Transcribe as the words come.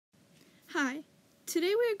Hi,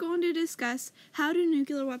 today we are going to discuss how do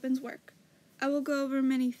nuclear weapons work. I will go over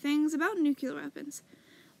many things about nuclear weapons,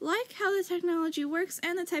 like how the technology works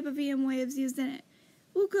and the type of EM waves used in it.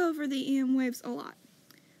 We'll go over the EM waves a lot.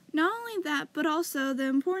 Not only that, but also the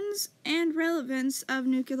importance and relevance of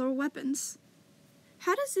nuclear weapons.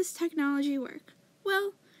 How does this technology work?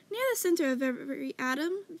 Well, near the center of every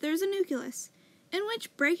atom, there's a nucleus, in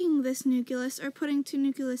which breaking this nucleus or putting two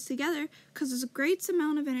nucleus together causes a great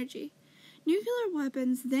amount of energy. Nuclear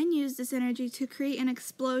weapons then use this energy to create an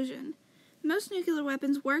explosion. Most nuclear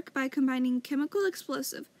weapons work by combining chemical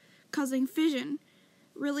explosive, causing fission,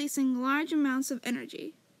 releasing large amounts of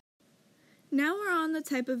energy. Now we're on the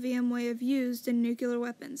type of EM wave used in nuclear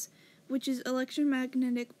weapons, which is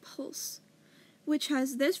electromagnetic pulse, which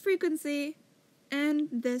has this frequency and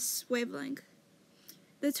this wavelength.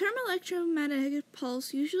 The term electromagnetic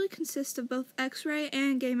pulse usually consists of both X-ray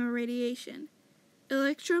and gamma radiation.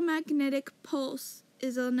 Electromagnetic pulse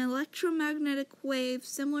is an electromagnetic wave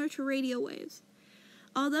similar to radio waves,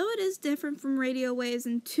 although it is different from radio waves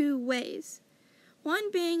in two ways. One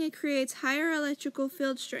being it creates higher electrical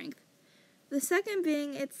field strength, the second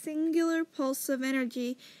being its singular pulse of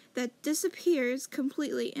energy that disappears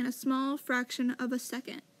completely in a small fraction of a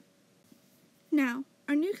second. Now,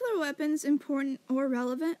 are nuclear weapons important or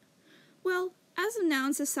relevant? Well, as of now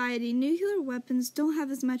in society, nuclear weapons don't have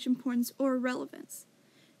as much importance or relevance.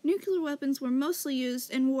 Nuclear weapons were mostly used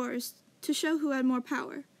in wars to show who had more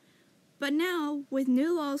power. But now, with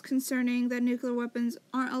new laws concerning that nuclear weapons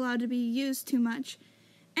aren't allowed to be used too much,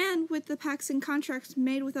 and with the pacts and contracts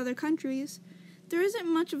made with other countries, there isn't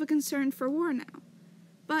much of a concern for war now.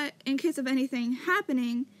 But in case of anything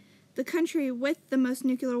happening, the country with the most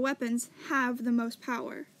nuclear weapons have the most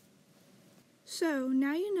power. So,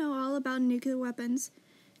 now you know all about nuclear weapons.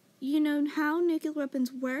 You know how nuclear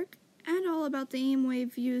weapons work, and all about the EM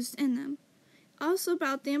wave used in them. Also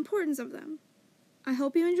about the importance of them. I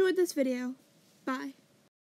hope you enjoyed this video. Bye.